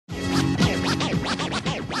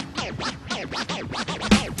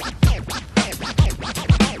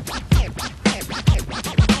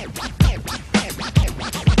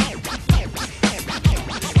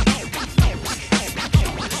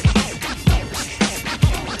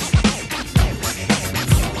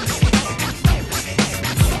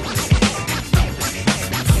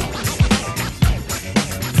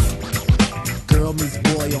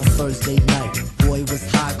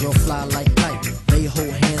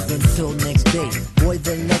till next day. Boy,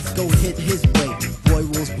 then let's go hit his way. Boy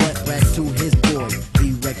rolls blunt back to his boy.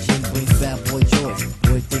 Erection brings bad boy joy.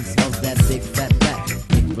 Boy thinks of that big fat back.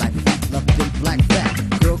 Big black fat, love big black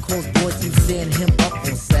fat. Girl calls boy to stand him up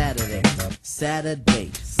on Saturday.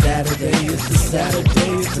 Saturday. Saturday is the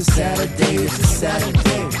Saturday, it's the Saturday, it's the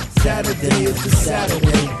Saturday. Saturday is the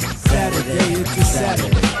Saturday. Saturday is the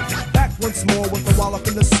Saturday. Back once more with the wallop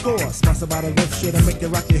in the score. Sponsored by the riff shit to make you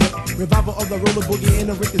rock your hip. Revival of the roller boogie and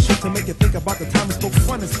the ricochet to make you think about the time we spoke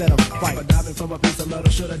fun instead of fight. But diving from a piece of metal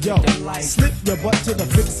shoulda yo, slip your butt to the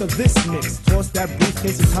fix of this mix. Toss that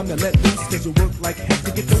briefcase, it's time to let loose. Cause you work like heck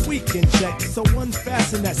to get the weekend check. So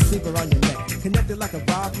unfasten that sleeper on your neck. Connected like a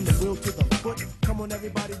vibe from the wheel to the